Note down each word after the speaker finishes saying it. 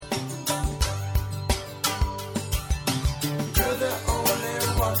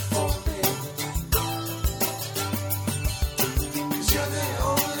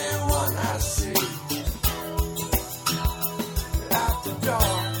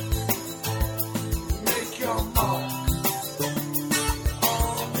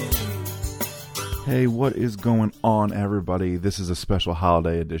Hey, what is going on, everybody? This is a special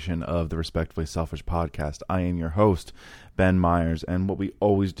holiday edition of the Respectfully Selfish podcast. I am your host, Ben Myers, and what we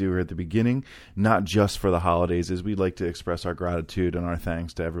always do here at the beginning, not just for the holidays, is we'd like to express our gratitude and our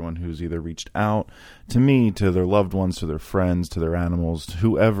thanks to everyone who's either reached out to me, to their loved ones, to their friends, to their animals, to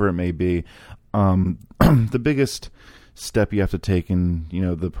whoever it may be. The biggest step you have to take in,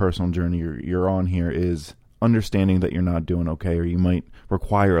 the personal journey you're on here is understanding that you're not doing okay, or you might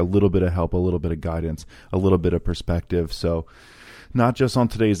require a little bit of help, a little bit of guidance, a little bit of perspective. So not just on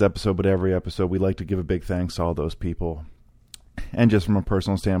today's episode, but every episode, we like to give a big thanks to all those people. And just from a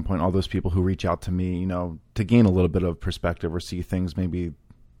personal standpoint, all those people who reach out to me, to gain a little bit of perspective or see things maybe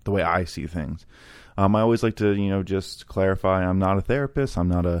the way I see things. I always like to, just clarify, I'm not a therapist. I'm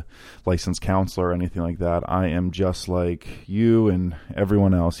not a licensed counselor or anything like that. I am just like you and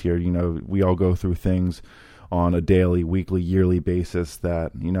everyone else here. We all go through things on a daily, weekly, yearly basis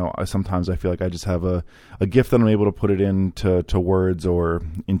that, sometimes I feel like I just have a gift that I'm able to put it into words or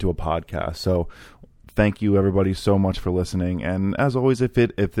into a podcast. So thank you, everybody, so much for listening. And as always, if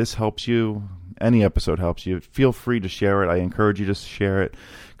this helps you, any episode helps you, feel free to share it. I encourage you to share it,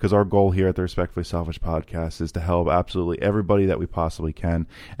 because our goal here at the Respectfully Selfish podcast is to help absolutely everybody that we possibly can.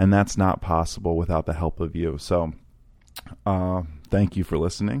 And that's not possible without the help of you. So thank you for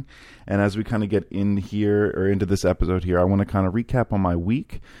listening. And as we kind of get in here, or into this episode here, I want to kind of recap on my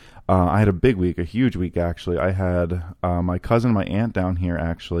week. I had a big week, a huge week, actually. I had my cousin, my aunt down here,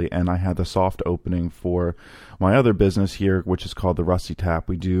 actually, and I had the soft opening for my other business here, which is called the Rusty Tap.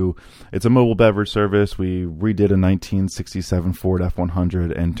 It's a mobile beverage service. We redid a 1967 Ford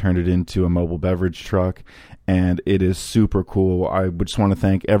F-100 and turned it into a mobile beverage truck, and it is super cool. I just want to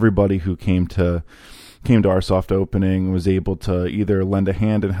thank everybody who came to our soft opening, was able to either lend a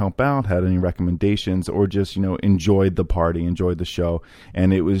hand and help out, had any recommendations, or just, enjoyed the party, enjoyed the show.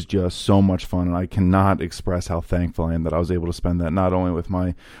 And it was just so much fun. And I cannot express how thankful I am that I was able to spend that not only with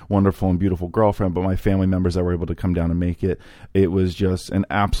my wonderful and beautiful girlfriend, but my family members that were able to come down and make it. It was just an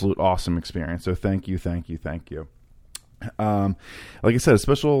absolute awesome experience. So thank you, thank you, thank you. Like I said, a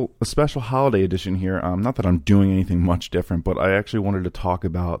special holiday edition here. Not that I'm doing anything much different, but I actually wanted to talk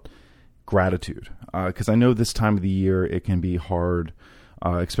about gratitude, because I know this time of the year it can be hard,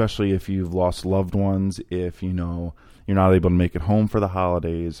 especially if you've lost loved ones, if you're not able to make it home for the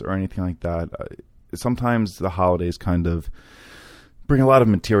holidays or anything like that. Sometimes the holidays kind of bring a lot of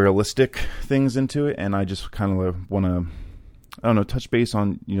materialistic things into it, and I just kind of want to, touch base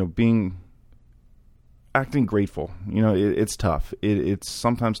on, acting grateful. It's tough. It's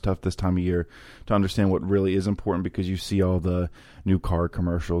sometimes tough this time of year to understand what really is important, because you see all the new car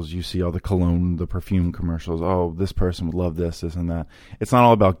commercials, you see all the cologne, the perfume commercials. Oh, this person would love this and that. It's not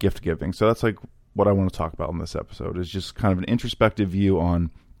all about gift giving. So that's like what I want to talk about in this episode, is just kind of an introspective view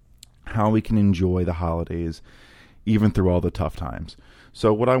on how we can enjoy the holidays even through all the tough times.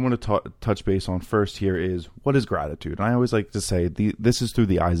 So what I want to touch base on first here is, what is gratitude? And I always like to say this is through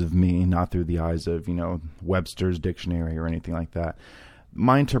the eyes of me, not through the eyes of, Webster's dictionary or anything like that.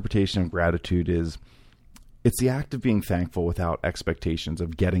 My interpretation of gratitude is, it's the act of being thankful without expectations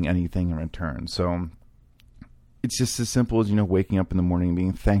of getting anything in return. So it's just as simple as, waking up in the morning and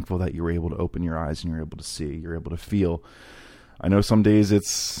being thankful that you were able to open your eyes and you're able to see, you're able to feel. I know some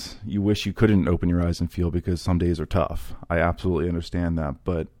days you wish you couldn't open your eyes and feel, because some days are tough. I absolutely understand that.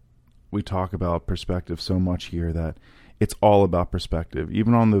 But we talk about perspective so much here that it's all about perspective.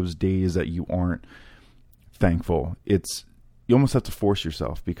 Even on those days that you aren't thankful, you almost have to force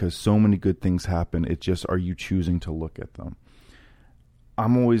yourself, because so many good things happen. It's just, are you choosing to look at them?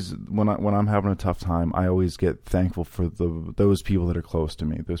 I'm always, when I'm having a tough time, I always get thankful for those people that are close to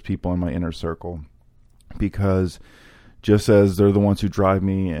me, those people in my inner circle, because just as they're the ones who drive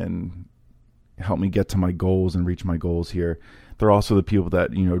me and help me get to my goals and reach my goals here, they're also the people that,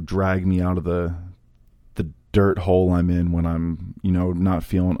 drag me out of the dirt hole I'm in when I'm, not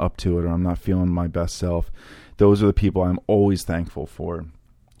feeling up to it, or I'm not feeling my best self. Those are the people I'm always thankful for.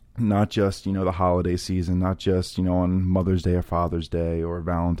 Not just, the holiday season, not just, on Mother's Day or Father's Day or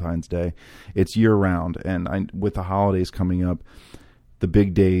Valentine's Day. It's year round. And with the holidays coming up, the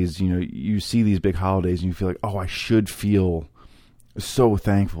big days, you see these big holidays and you feel like, oh, I should feel so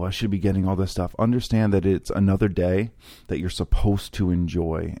thankful. I should be getting all this stuff. Understand that it's another day that you're supposed to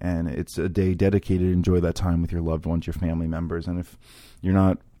enjoy. And it's a day dedicated to enjoy that time with your loved ones, your family members. And if you're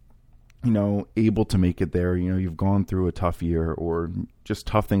not, able to make it there, you've gone through a tough year or just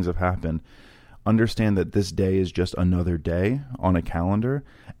tough things have happened, understand that this day is just another day on a calendar,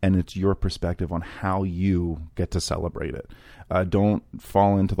 and it's your perspective on how you get to celebrate it. Don't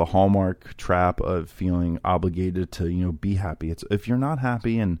fall into the Hallmark trap of feeling obligated to, be happy. If you're not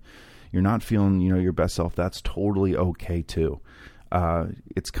happy and, you're not feeling, your best self, that's totally okay too.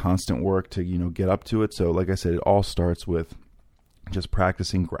 It's constant work to, get up to it. So like I said, it all starts with just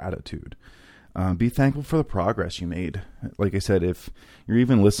practicing gratitude. Be thankful for the progress you made. Like I said, if you're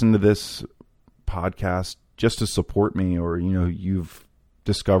even listening to this podcast just to support me, or, you've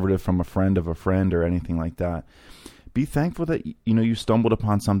discovered it from a friend of a friend or anything like that, be thankful that, you stumbled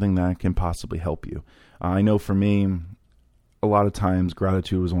upon something that can possibly help you. I know for me, a lot of times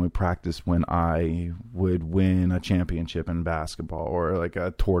gratitude was only practiced when I would win a championship in basketball or like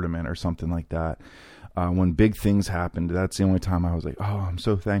a tournament or something like that. When big things happened, that's the only time I was like, oh, I'm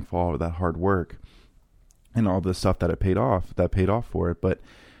so thankful for all of that hard work and all the stuff that paid off for it. But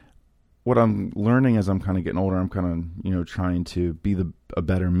what I'm learning as I'm kind of getting older, I'm kind of, trying to be a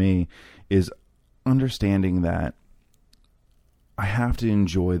better me, is understanding that I have to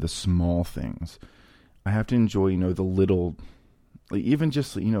enjoy the small things. I have to enjoy, the little, like even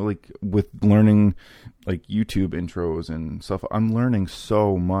just, like with learning like YouTube intros and stuff, I'm learning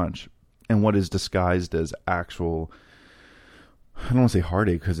so much. And what is disguised as actual, I don't want to say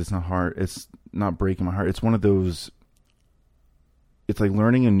heartache, because it's not hard. It's not breaking my heart. It's one of those, it's like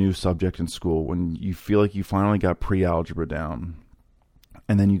learning a new subject in school when you feel like you finally got pre-algebra down.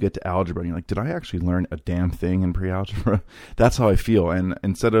 And then you get to algebra and you're like, did I actually learn a damn thing in pre-algebra? That's how I feel. And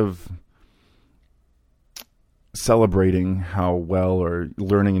instead of celebrating how well or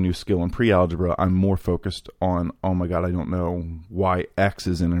learning a new skill in pre-algebra, I'm more focused on, oh my God, I don't know why X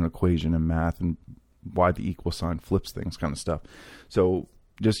is in an equation in math and why the equal sign flips things, kind of stuff. So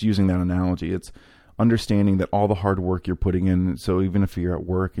just using that analogy, it's understanding that all the hard work you're putting in. So even if you're at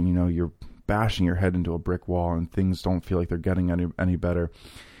work and, you're bashing your head into a brick wall and things don't feel like they're getting any better,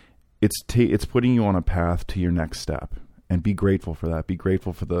 it's putting you on a path to your next step, and be grateful for that. Be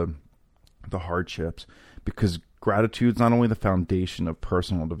grateful for the hardships, because gratitude is not only the foundation of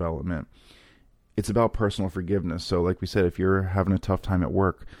personal development, it's about personal forgiveness. So like we said, if you're having a tough time at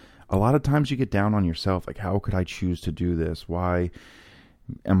work, a lot of times you get down on yourself, like, how could I choose to do this? Why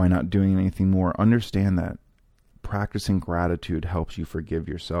am I not doing anything more? Understand that practicing gratitude helps you forgive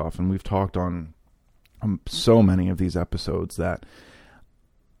yourself. And we've talked on so many of these episodes that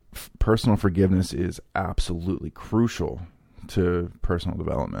personal forgiveness is absolutely crucial to personal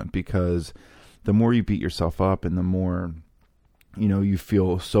development, because the more you beat yourself up and the more, you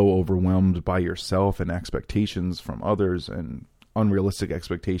feel so overwhelmed by yourself and expectations from others and unrealistic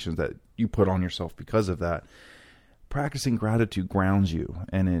expectations that you put on yourself because of that, practicing gratitude grounds you,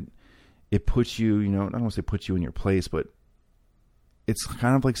 and it puts you, I don't want to say puts you in your place, but it's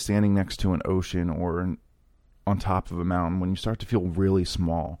kind of like standing next to an ocean or on top of a mountain. When you start to feel really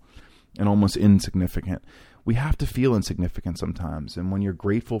small and almost insignificant, we have to feel insignificant sometimes. And when you're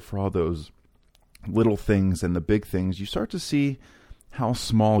grateful for all those little things and the big things, you start to see how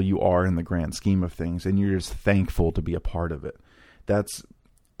small you are in the grand scheme of things, and you're just thankful to be a part of it.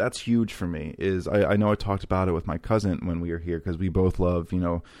 That's huge for me. I know I talked about it with my cousin when we were here, because we both love,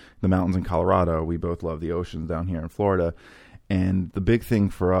 the mountains in Colorado. We both love the oceans down here in Florida. And the big thing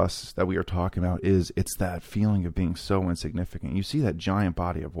for us that we are talking about is it's that feeling of being so insignificant. You see that giant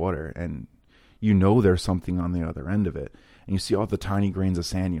body of water and there's something on the other end of it. And you see all the tiny grains of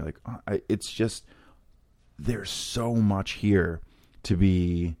sand. You're like, it's just, there's so much here to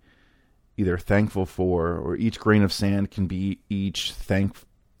be either thankful for, or each grain of sand can be each thank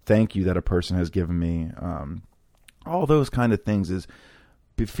you that a person has given me. All those kind of things is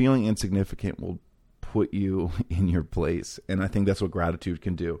feeling insignificant will put you in your place. And I think that's what gratitude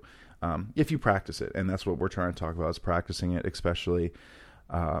can do. If you practice it. And that's what we're trying to talk about, is practicing it, especially,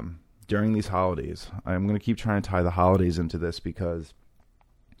 during these holidays. I'm going to keep trying to tie the holidays into this, because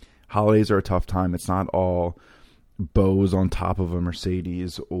holidays are a tough time. It's not all bows on top of a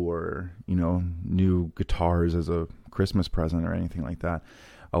Mercedes or, new guitars as a Christmas present or anything like that.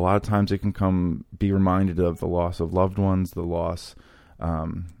 A lot of times it can be reminded of the loss of loved ones, the loss,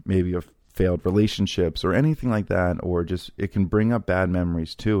 maybe of failed relationships or anything like that, or just, it can bring up bad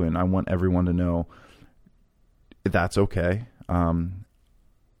memories too. And I want everyone to know that's okay.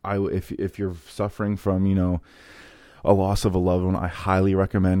 If you're suffering from, a loss of a loved one, I highly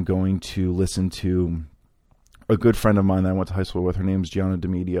recommend going to listen to a good friend of mine that I went to high school with. Her name's Gianna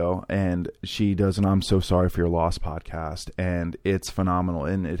Demedio, and she does an I'm So Sorry for Your Loss podcast, and it's phenomenal,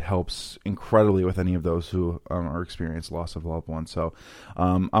 and it helps incredibly with any of those who are experiencing loss of a loved one. So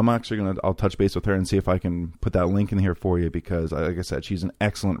I'm actually I'll touch base with her and see if I can put that link in here for you, because like I said, she's an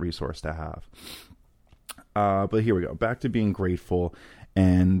excellent resource to have. But here we go. Back to being grateful.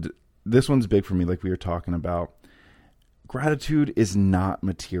 And this one's big for me, like we were talking about. Gratitude is not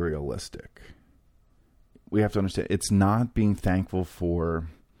materialistic. We have to understand, it's not being thankful for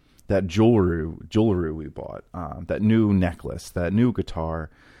that jewelry we bought, that new necklace, that new guitar.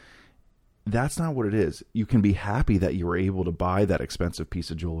 That's not what it is. You can be happy that you were able to buy that expensive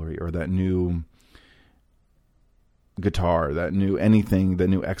piece of jewelry or that new guitar, that new anything, the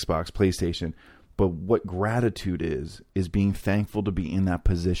new Xbox, PlayStation. But what gratitude is being thankful to be in that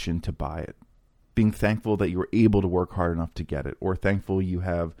position to buy it. Being thankful that you were able to work hard enough to get it, or thankful you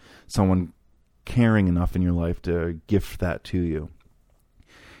have someone caring enough in your life to gift that to you.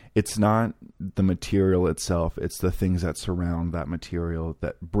 It's not the material itself. It's the things that surround that material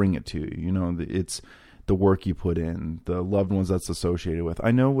that bring it to you. You know, it's the work you put in, the loved ones that's associated with.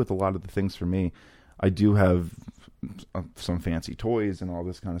 I know with a lot of the things for me, I do have some fancy toys and all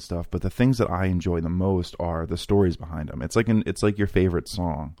this kind of stuff, but the things that I enjoy the most are the stories behind them. It's like your favorite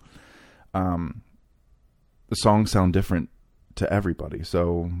song. The songs sound different to everybody.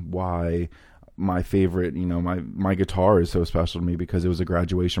 So why my favorite, you know, my guitar is so special to me because it was a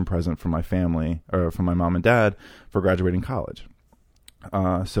graduation present from my family, or from my mom and dad, for graduating college.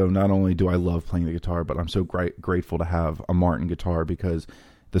 So not only do I love playing the guitar, but I'm so grateful to have a Martin guitar because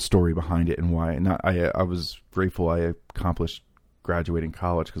the story behind it and why. I was grateful I accomplished graduating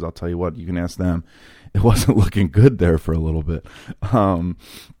college, because I'll tell you what, you can ask them. It wasn't looking good there for a little bit.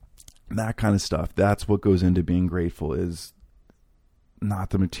 That kind of stuff. That's what goes into being grateful, is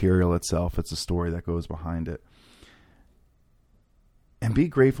not the material itself. It's the story that goes behind it. And be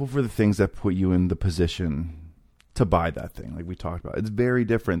grateful for the things that put you in the position to buy that thing, like we talked about. It's very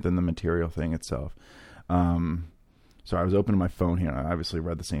different than the material thing itself. So I was opening my phone here. I obviously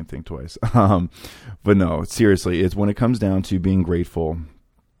read the same thing twice. But no, seriously, it's when it comes down to being grateful.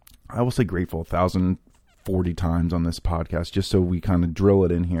 I will say grateful 1,040 times on this podcast, just so we kind of drill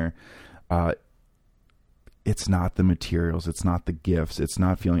it in here. It's not the materials. It's not the gifts. It's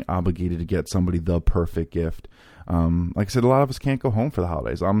not feeling obligated to get somebody the perfect gift. Like I said, a lot of us can't go home for the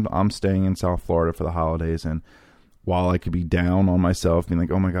holidays. I'm staying in South Florida for the holidays, and while I could be down on myself, being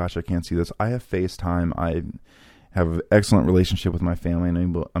like, oh my gosh, I can't see this, I have FaceTime. I have an excellent relationship with my family,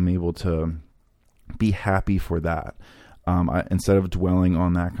 and I'm able to be happy for that. Instead of dwelling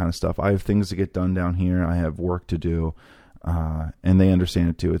on that kind of stuff, I have things to get done down here. I have work to do. And they understand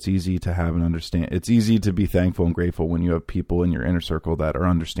it too. It's easy to have an understand. It's easy to be thankful and grateful when you have people in your inner circle that are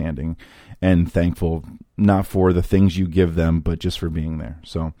understanding and thankful, not for the things you give them, but just for being there.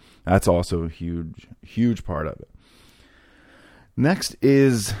 So that's also a huge, huge part of it. Next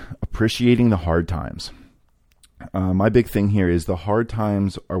is appreciating the hard times. My big thing here is the hard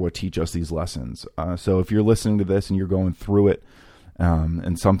times are what teach us these lessons. So if you're listening to this and you're going through it,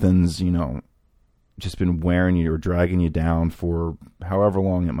 and something's, you know, just been wearing you or dragging you down for however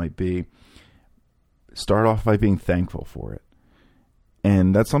long it might be, start off by being thankful for it.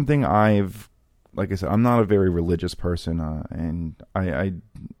 And that's something like I said, I'm not a very religious person, and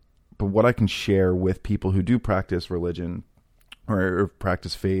but what I can share with people who do practice religion or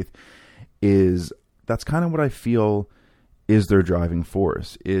practice faith is that's kind of what I feel is their driving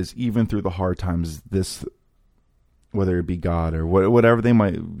force, is even through the hard times, this, whether it be God or whatever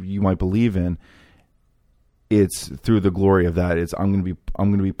you might believe in, it's through the glory of that. It's I'm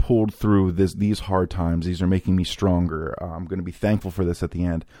going to be pulled through these hard times. These are making me stronger. I'm going to be thankful for this at the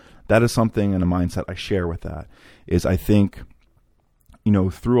end. That is something and a mindset I share with that. Is I think, you know,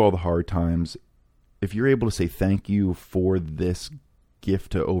 through all the hard times, if you're able to say thank you for this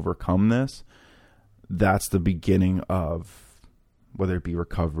gift to overcome this, that's the beginning of, whether it be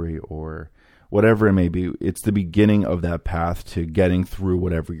recovery or whatever it may be, it's the beginning of that path to getting through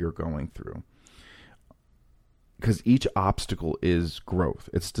whatever you're going through. Because each obstacle is growth.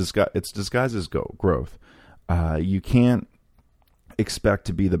 It's disguised as growth. You can't expect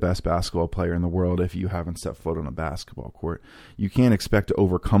to be the best basketball player in the world if you haven't set foot on a basketball court. You can't expect to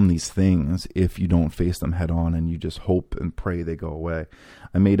overcome these things if you don't face them head on and you just hope and pray they go away.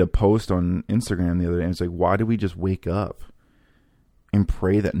 I made a post on Instagram the other day, and it's like, why do we just wake up and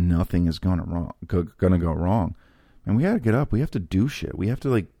pray that nothing is gonna go wrong? And we gotta get up. We have to do shit. We have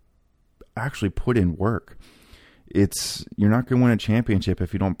to actually put in work. You're not going to win a championship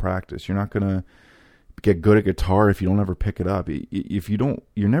if you don't practice. You're not going to get good at guitar if you don't ever pick it up.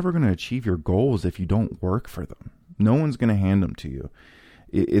 You're never going to achieve your goals if you don't work for them. No one's going to hand them to you.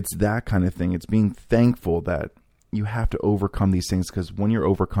 It's that kind of thing. It's being thankful that you have to overcome these things, because when you're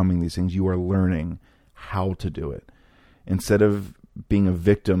overcoming these things, you are learning how to do it. Instead of being a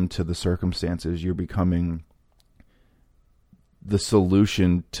victim to the circumstances, you're becoming the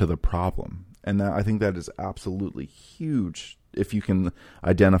solution to the problem. And I think that is absolutely huge if you can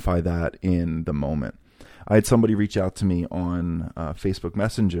identify that in the moment. I had somebody reach out to me on Facebook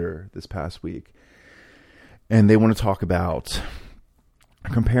Messenger this past week, and they want to talk about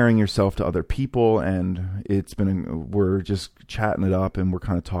comparing yourself to other people, and we're just chatting it up, and we're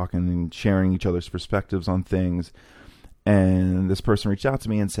kind of talking and sharing each other's perspectives on things. And this person reached out to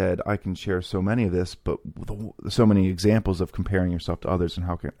me and said, I can share so many of this, but so many examples of comparing yourself to others and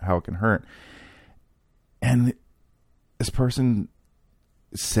how it can hurt. And this person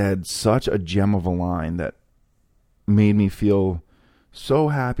said such a gem of a line that made me feel so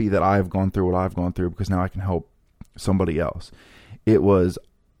happy that I've gone through what I've gone through, because now I can help somebody else. It was,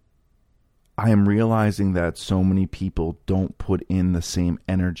 I am realizing that so many people don't put in the same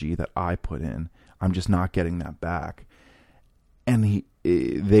energy that I put in. I'm just not getting that back. And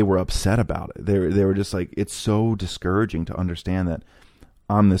they were upset about it. They were just like, it's so discouraging to understand that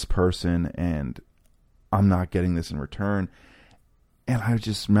I'm this person and I'm not getting this in return. And I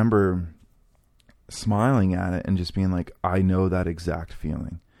just remember smiling at it and just being like, I know that exact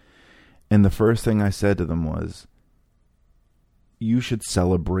feeling. And the first thing I said to them was, you should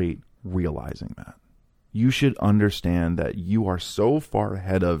celebrate realizing that. You should understand that you are so far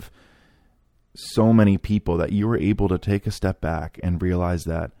ahead of so many people that you were able to take a step back and realize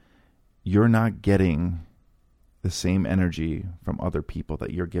that you're not getting the same energy from other people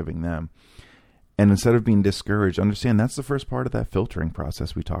that you're giving them. And instead of being discouraged, understand that's the first part of that filtering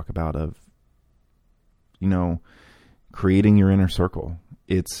process we talk about of, creating your inner circle.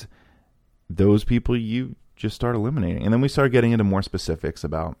 It's those people you just start eliminating. And then we start getting into more specifics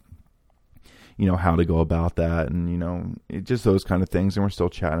about, how to go about that and, just those kind of things. And we're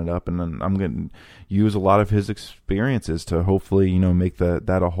still chatting it up. And then I'm going to use a lot of his experiences to hopefully, make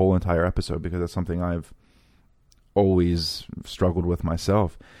that a whole entire episode, because that's something I've always struggled with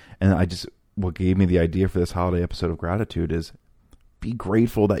myself. And what gave me the idea for this holiday episode of gratitude is be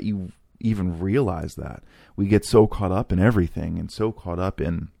grateful that you even realize that. We get so caught up in everything and so caught up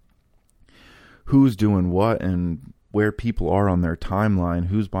in who's doing what and where people are on their timeline,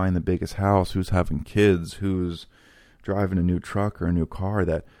 who's buying the biggest house, who's having kids, who's driving a new truck or a new car,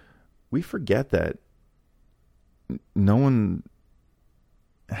 that we forget that no one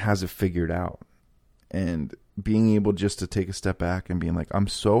has it figured out. And being able just to take a step back and being like, I'm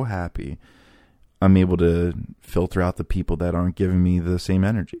so happy I'm able to filter out the people that aren't giving me the same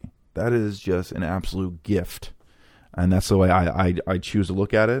energy. That is just an absolute gift. And that's the way I choose to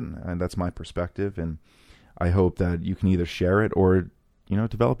look at it. And that's my perspective. And I hope that you can either share it or,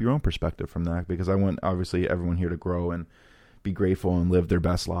 develop your own perspective from that, because I want obviously everyone here to grow and be grateful and live their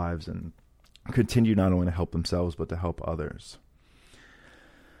best lives and continue not only to help themselves, but to help others.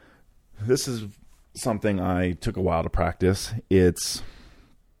 This is something I took a while to practice.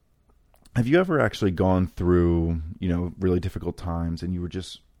 Have you ever actually gone through, really difficult times and you were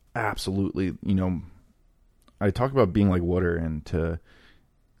just absolutely, I talk about being like water and to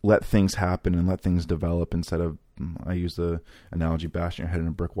let things happen and let things develop instead of, I use the analogy, bashing your head in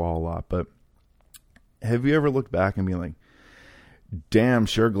a brick wall a lot. But have you ever looked back and been like, damn,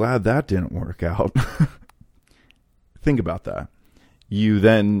 sure glad that didn't work out? Think about that.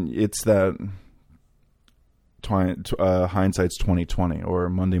 It's that hindsight's 20/20 or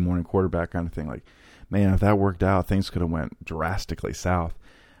Monday morning quarterback kind of thing. Like, man, if that worked out, things could have went drastically south.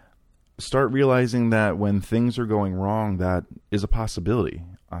 Start realizing that when things are going wrong, that is a possibility.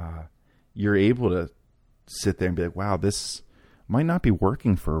 You're able to sit there and be like, wow, this might not be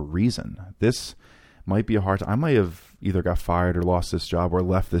working for a reason. This might be a hard time. I might have either got fired or lost this job or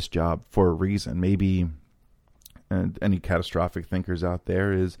left this job for a reason. Maybe, and any catastrophic thinkers out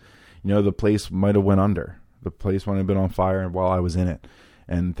there is, the place might have went under. The place might have been on fire while I was in it.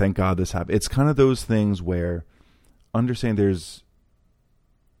 And thank God this happened. It's kind of those things where understand there's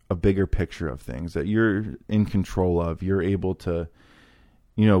a bigger picture of things that you're in control of. You're able to,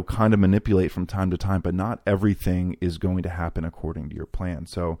 kind of manipulate from time to time, but not everything is going to happen according to your plan.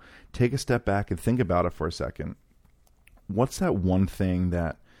 So take a step back and think about it for a second. What's that one thing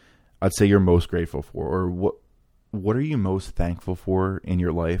that I'd say you're most grateful for, or what are you most thankful for in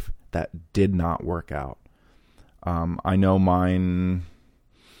your life that did not work out? I know mine,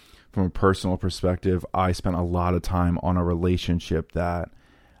 from a personal perspective, I spent a lot of time on a relationship that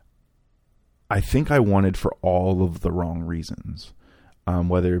I think I wanted for all of the wrong reasons.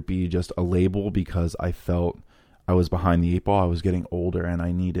 Whether it be just a label because I felt I was behind the eight ball, I was getting older and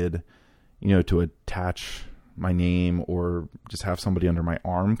I needed, to attach my name or just have somebody under my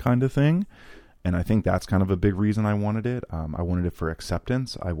arm kind of thing. And I think that's kind of a big reason I wanted it. I wanted it for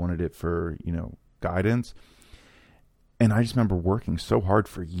acceptance. I wanted it for, guidance. And I just remember working so hard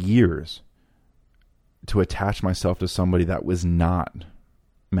for years to attach myself to somebody that was not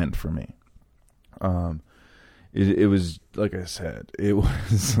meant for me. It was, like I said,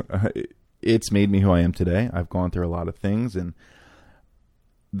 it's made me who I am today. I've gone through a lot of things, and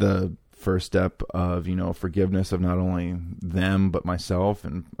the first step of, forgiveness of not only them, but myself,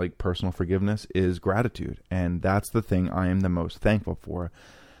 and like personal forgiveness, is gratitude. And that's the thing I am the most thankful for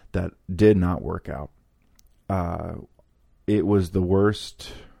that did not work out. It was the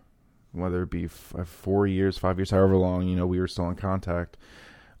worst, whether it be 4 years, 5 years, however long, we were still in contact.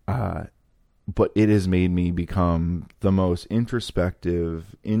 But it has made me become the most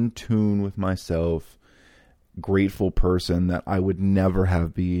introspective, in tune with myself, grateful person that I would never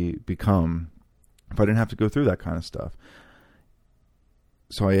have become if I didn't have to go through that kind of stuff.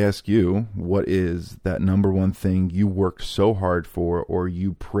 So I ask you, what is that number one thing you worked so hard for, or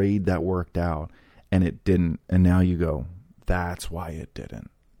you prayed that worked out and it didn't, and now you go, that's why it didn't.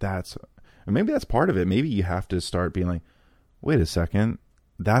 Maybe that's part of it. Maybe you have to start being like, wait a second,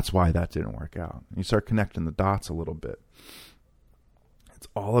 that's why that didn't work out. You start connecting the dots a little bit. It's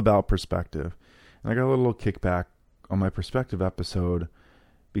all about perspective. And I got a little kickback on my perspective episode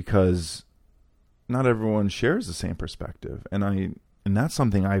because not everyone shares the same perspective. And that's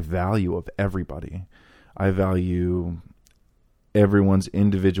something I value of everybody. I value everyone's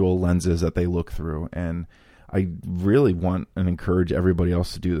individual lenses that they look through. And I really want and encourage everybody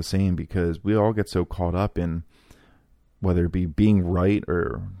else to do the same, because we all get so caught up in whether it be being right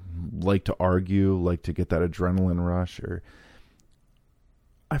or like to argue, like to get that adrenaline rush. Or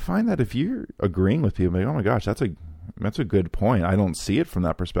I find that if you're agreeing with people, like, oh my gosh, that's a good point. I don't see it from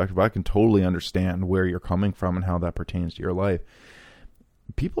that perspective. I can totally understand where you're coming from and how that pertains to your life.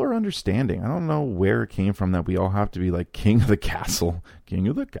 People are understanding. I don't know where it came from that we all have to be like king of the castle,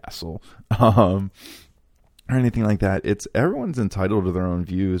 or anything like that. It's everyone's entitled to their own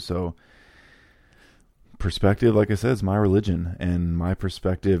views. So perspective, like I said, is my religion, and my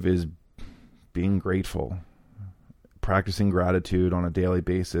perspective is being grateful, practicing gratitude on a daily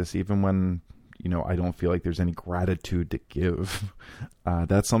basis, even when, I don't feel like there's any gratitude to give.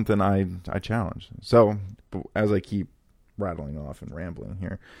 That's something I challenge. So as I keep rattling off and rambling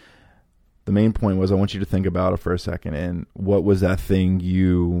here, the main point was I want you to think about it for a second. And what was that thing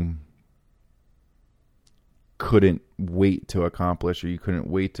you couldn't wait to accomplish, or you couldn't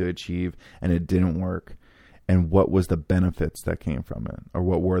wait to achieve, and it didn't work? And what was the benefits that came from it? Or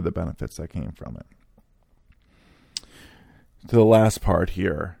what were the benefits that came from it? To the last part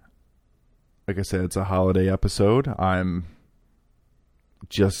here, like I said, it's a holiday episode. I'm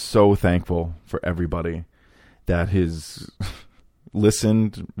just so thankful for everybody that has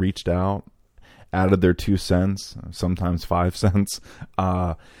listened, reached out, added their 2 cents, sometimes 5 cents.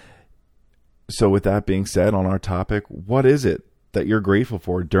 So with that being said, on our topic, what is it that you're grateful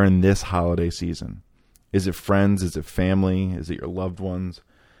for during this holiday season? Is it friends? Is it family? Is it your loved ones?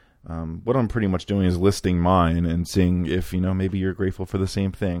 What I'm pretty much doing is listing mine and seeing if, maybe you're grateful for the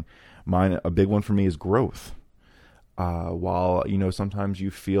same thing. Mine, a big one for me, is growth. While, sometimes you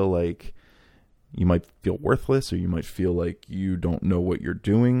feel like you might feel worthless, or you might feel like you don't know what you're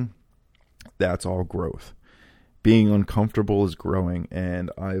doing, that's all growth. Being uncomfortable is growing,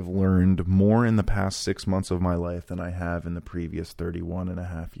 and I've learned more in the past 6 months of my life than I have in the previous 31 and a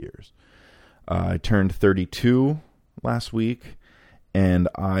half years. I turned 32 last week, and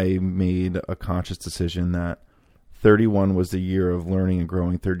I made a conscious decision that 31 was the year of learning and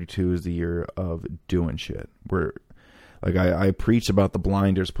growing. 32 is the year of doing shit. I preach about the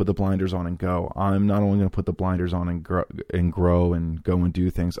blinders, put the blinders on and go. I'm not only going to put the blinders on and grow and go and do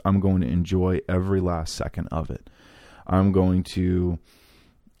things. I'm going to enjoy every last second of it. I'm going to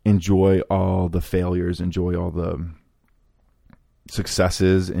enjoy all the failures, enjoy all the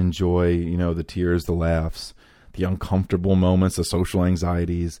successes, enjoy, the tears, the laughs, the uncomfortable moments, the social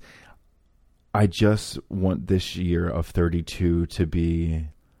anxieties. I just want this year of 32 to be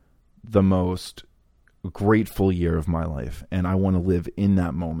the most grateful year of my life, and I want to live in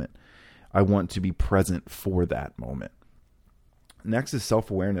that moment. I want to be present for that moment. Next is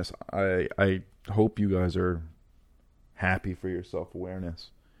self-awareness. I hope you guys are happy for your self-awareness.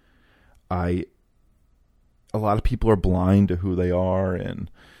 A lot of people are blind to who they are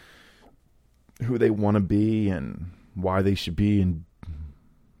and who they want to be and why they should be and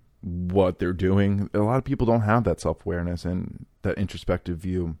what they're doing. A lot of people don't have that self-awareness and that introspective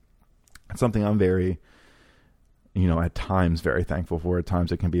view. It's something I'm very, at times very thankful for. At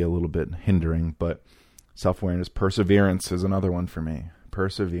times it can be a little bit hindering, but self-awareness, perseverance is another one for me.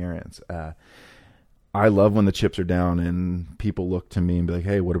 Perseverance. I love when the chips are down and people look to me and be like,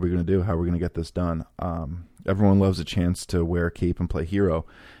 hey, what are we going to do? How are we going to get this done? Everyone loves a chance to wear a cape and play hero.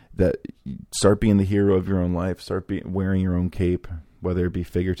 That start being the hero of your own life. Start wearing your own cape, whether it be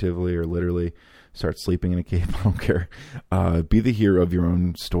figuratively or literally. Start sleeping in a cape. I don't care. Be the hero of your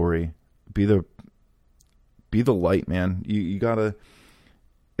own story. Be the light, man. You gotta.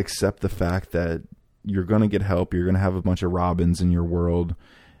 accept the fact that you're going to get help. You're going to have a bunch of Robins in your world,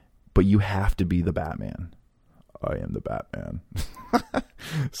 but you have to be the Batman. I am the Batman.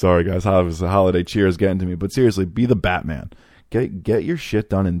 Sorry, guys. The holiday cheer is getting to me. But seriously, be the Batman. Get your shit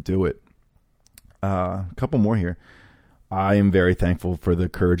done and do it. A couple more here. I am very thankful for the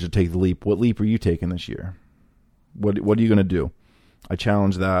courage to take the leap. What leap are you taking this year? What are you going to do? I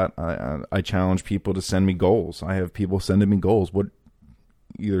challenge that. I challenge people to send me goals. I have people sending me goals.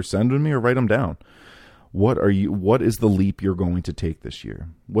 Either send them to me or write them down. What is the leap you're going to take this year?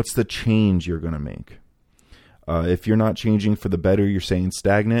 What's the change you're going to make? If you're not changing for the better, you're saying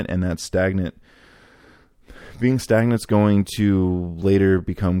stagnant, and that being stagnant is going to later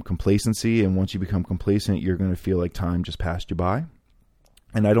become complacency. And once you become complacent, you're going to feel like time just passed you by.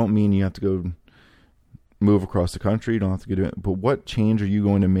 And I don't mean you have to go move across the country. You don't have to do it. But what change are you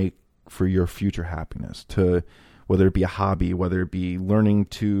going to make for your future happiness? Whether it be a hobby, whether it be learning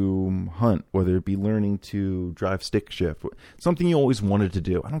to hunt, whether it be learning to drive stick shift, something you always wanted to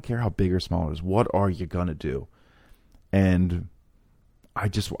do. I don't care how big or small it is. What are you going to do? And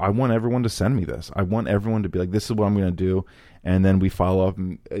I want everyone to send me this. I want everyone to be like, this is what I'm going to do. And then we follow up.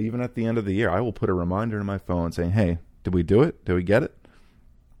 And even at the end of the year, I will put a reminder in my phone saying, hey, did we do it? Did we get it?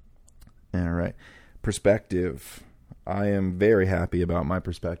 All right. Perspective. I am very happy about my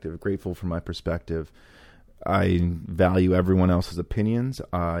perspective, grateful for my perspective. I value everyone else's opinions.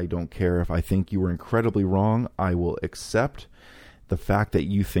 I don't care if I think you were incredibly wrong. I will accept the fact that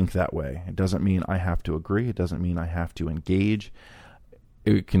you think that way. It doesn't mean I have to agree. It doesn't mean I have to engage.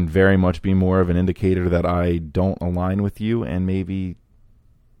 It can very much be more of an indicator that I don't align with you, and maybe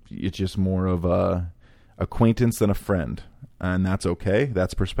it's just more of a acquaintance than a friend, and that's okay.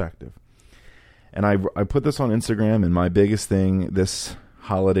 That's perspective. And I put this on Instagram, and my biggest thing this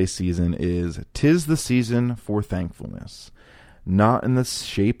holiday season is 'tis the season for thankfulness, not in the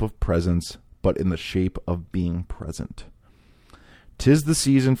shape of presents, but in the shape of being present. 'Tis the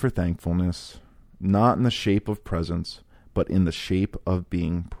season for thankfulness, not in the shape of presents, but in the shape of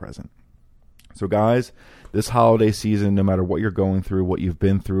being present. So guys, this holiday season, no matter what you're going through, what you've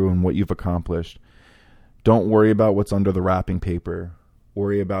been through, and what you've accomplished, don't worry about what's under the wrapping paper.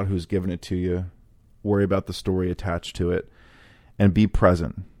 Worry about who's given it to you. Worry about the story attached to it. And be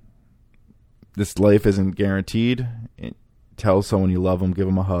present. This life isn't guaranteed. Tell someone you love them. Give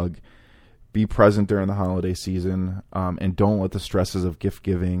them a hug. Be present during the holiday season. And don't let the stresses of gift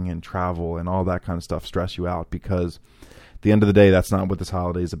giving and travel and all that kind of stuff stress you out, because at the end of the day, that's not what this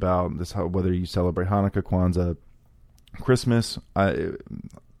holiday is about. Whether you celebrate Hanukkah, Kwanzaa, Christmas,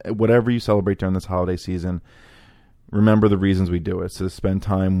 whatever you celebrate during this holiday season, remember the reasons we do it. So to spend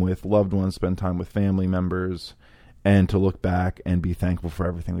time with loved ones, spend time with family members, and to look back and be thankful for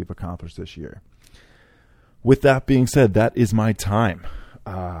everything we've accomplished this year. With that being said, that is my time.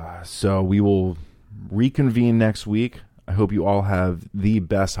 So we will reconvene next week. I hope you all have the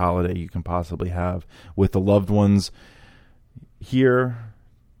best holiday you can possibly have with the loved ones here,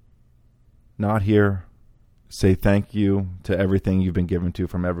 not here. Say thank you to everything you've been given to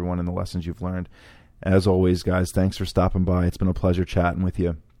from everyone and the lessons you've learned. As always, guys, thanks for stopping by. It's been a pleasure chatting with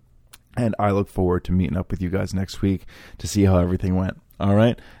you. And I look forward to meeting up with you guys next week to see how everything went. All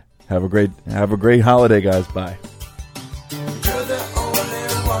right? Have a great holiday, guys. Bye.